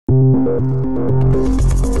A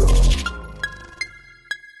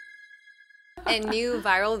new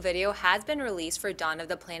viral video has been released for Dawn of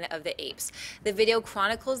the Planet of the Apes. The video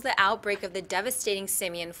chronicles the outbreak of the devastating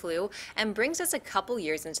simian flu and brings us a couple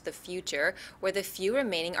years into the future, where the few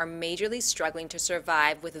remaining are majorly struggling to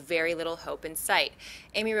survive with very little hope in sight.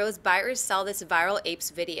 Amy Rose, buy or sell this viral apes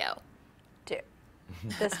video? Dude,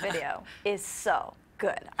 this video is so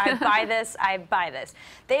good. I buy this, I buy this.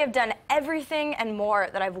 They have done everything and more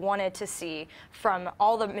that I've wanted to see from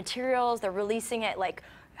all the materials. They're releasing it like,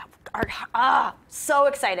 so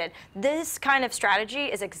excited. This kind of strategy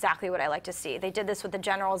is exactly what I like to see. They did this with the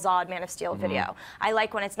General Zod Man of Steel video. I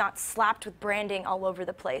like when it's not slapped with branding all over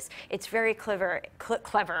the place. It's very clever.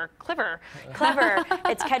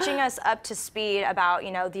 It's catching us up to speed about,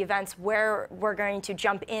 you know, the events where we're going to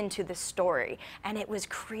jump into the story. And it was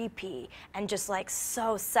creepy and just like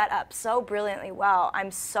so set up so brilliantly well.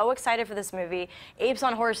 I'm so excited for this movie. Apes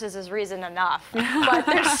on Horses is reason enough, but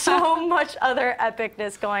there's so much other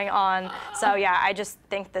epicness going on. So yeah, I just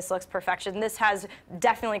think this looks perfection. This has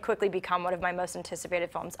definitely quickly become one of my most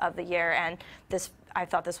anticipated films of the year, and I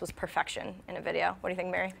thought this was perfection in a video. What do you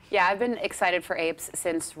think, Mary? Yeah, I've been excited for Apes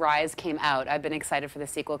since Rise came out. I've been excited for the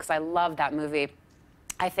sequel because I love that movie.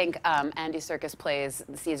 I think Andy Serkis plays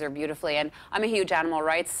Caesar beautifully, and I'm a huge animal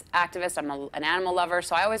rights activist. I'm an animal lover,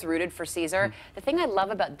 so I always rooted for Caesar. The thing I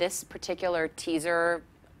love about this particular teaser,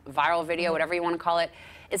 viral video, whatever you want to call it,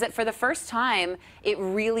 is that for the first time, it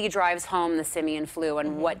really drives home the simian flu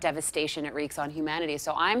and what devastation it wreaks on humanity.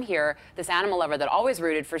 So I'm here, this animal lover that always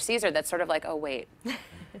rooted for Caesar, that's sort of like, oh wait,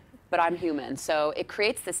 but I'm human. So it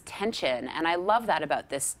creates this tension, and I love that about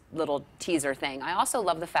this little teaser thing. I also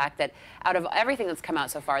love the fact that out of everything that's come out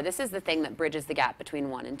so far, this is the thing that bridges the gap between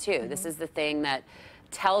 1 and 2. This is the thing that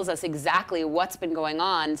tells us exactly what's been going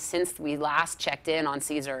on since we last checked in on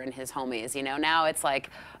Caesar and his homies. You know, now it's like,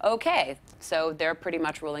 okay, so they're pretty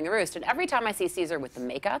much ruling the roost. And every time I see Caesar with the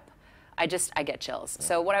makeup, I get chills.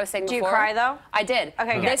 So what I was saying before. Do you cry though? I did.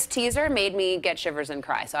 Okay, good. This teaser made me get shivers and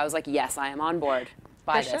cry. So I was like, yes, I am on board.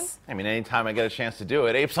 Buy this. I mean, anytime I get a chance to do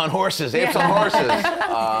it, Apes on Horses, Apes on Horses.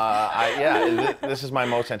 This is my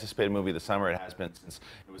most anticipated movie this summer. It has been since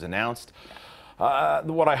it was announced.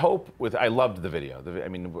 What I hope I loved the video. I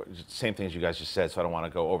mean, same things you guys just said, so I don't want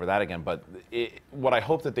to go over that again. But what I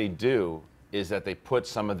hope that they do is that they put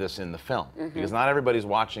some of this in the film, because not everybody's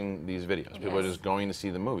watching these videos. People are just going to see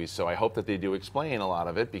the movies. So I hope that they do explain a lot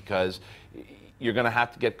of it, because you're going to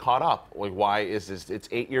have to get caught up. Like, why is this? It's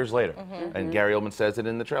 8 years later, and Gary Oldman says it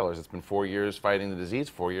in the trailers. It's been 4 years fighting the disease,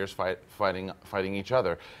 4 years fighting each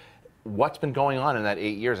other. What's been going on in that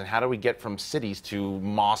 8 years, and how do we get from cities to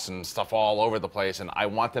moss and stuff all over the place? And I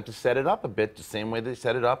want them to set it up a bit the same way they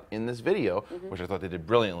set it up in this video, which I thought they did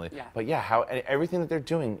brilliantly. But yeah, everything that they're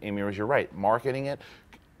doing, Amy Rose, you're right, marketing it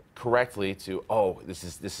correctly to, oh, this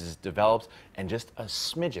is developed, and just a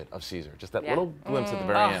smidget of Caesar, just that little glimpse at the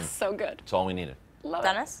very end. So good. That's all we needed. Love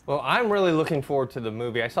Dennis? it. Well, I'm really looking forward to the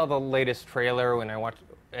movie. I saw the latest trailer when I watched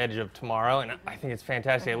Edge of Tomorrow, and I think it's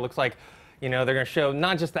fantastic. It looks like, you know, they're going to show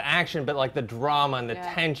not just the action, but like the drama and the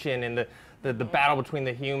tension and the battle between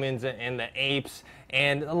the humans and the apes,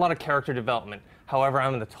 and a lot of character development. However,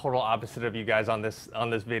 I'm the total opposite of you guys on this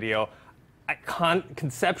video.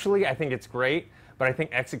 Conceptually, I think it's great, but I think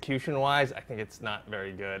execution-wise, I think it's not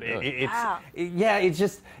very good.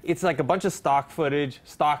 It's like a bunch of stock footage,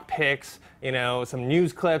 stock pics, you know, some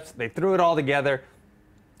news clips. They threw it all together.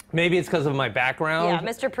 Maybe it's because of my background.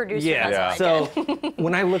 Yeah, Mr. Producer, that's what I did.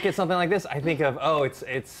 When I look at something like this, I think of, oh,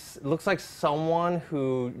 it looks like someone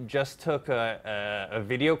who just took a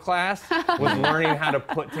video class, was learning how to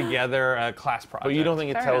put together a class project. But you don't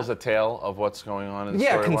think it tells a tale of what's going on in the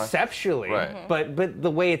story? Yeah, conceptually. Right. But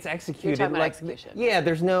the way it's executed, You're talking about like, execution. yeah,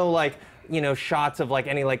 there's no like, you know, shots of like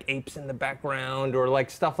any like apes in the background or like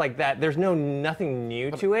stuff like that. There's nothing new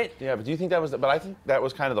to it. Yeah, but do you think that was? But I think that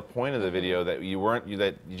was kind of the point of the video, that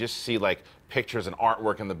that you just see like pictures and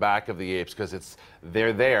artwork in the back of the apes, because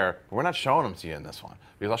they're there. But we're not showing them to you in this one,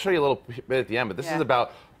 because I'll show you a little bit at the end. But this is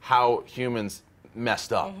about how humans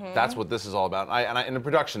messed up. That's what this is all about. In the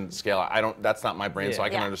production scale, that's not my brain, so I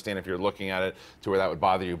can understand if you're looking at it to where that would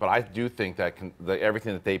bother you. But I do think that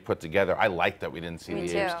everything that they put together, I like that we didn't see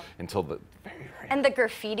the apes until the very end. And the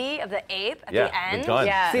graffiti of the ape at the end. The gun.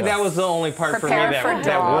 See, that was the only part for me that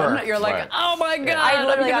worked. You're like, oh my God, I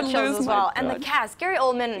literally got I'm chills as well. And the blood. cast, Gary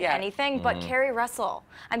Oldman, anything, but Carrie Russell.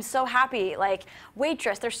 I'm so happy. Like,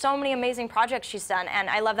 Waitress, there's so many amazing projects she's done, and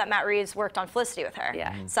I love that Matt Reeves worked on Felicity with her.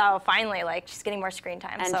 Yeah. So finally, like, she's getting more screen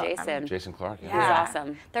time. And so, Jason. Jason Clarke. Yeah. He's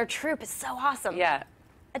awesome. Their troupe is so awesome. Yeah.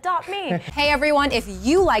 Adopt me. Hey everyone, if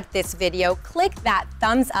you liked this video, click that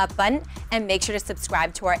thumbs up button and make sure to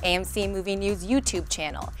subscribe to our AMC Movie News YouTube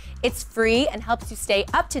channel. It's free and helps you stay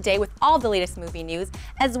up to date with all the latest movie news,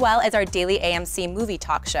 as well as our daily AMC movie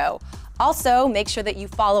talk show. Also, make sure that you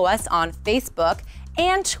follow us on Facebook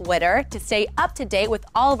and Twitter to stay up to date with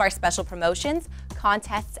all of our special promotions,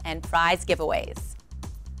 contests, and prize giveaways.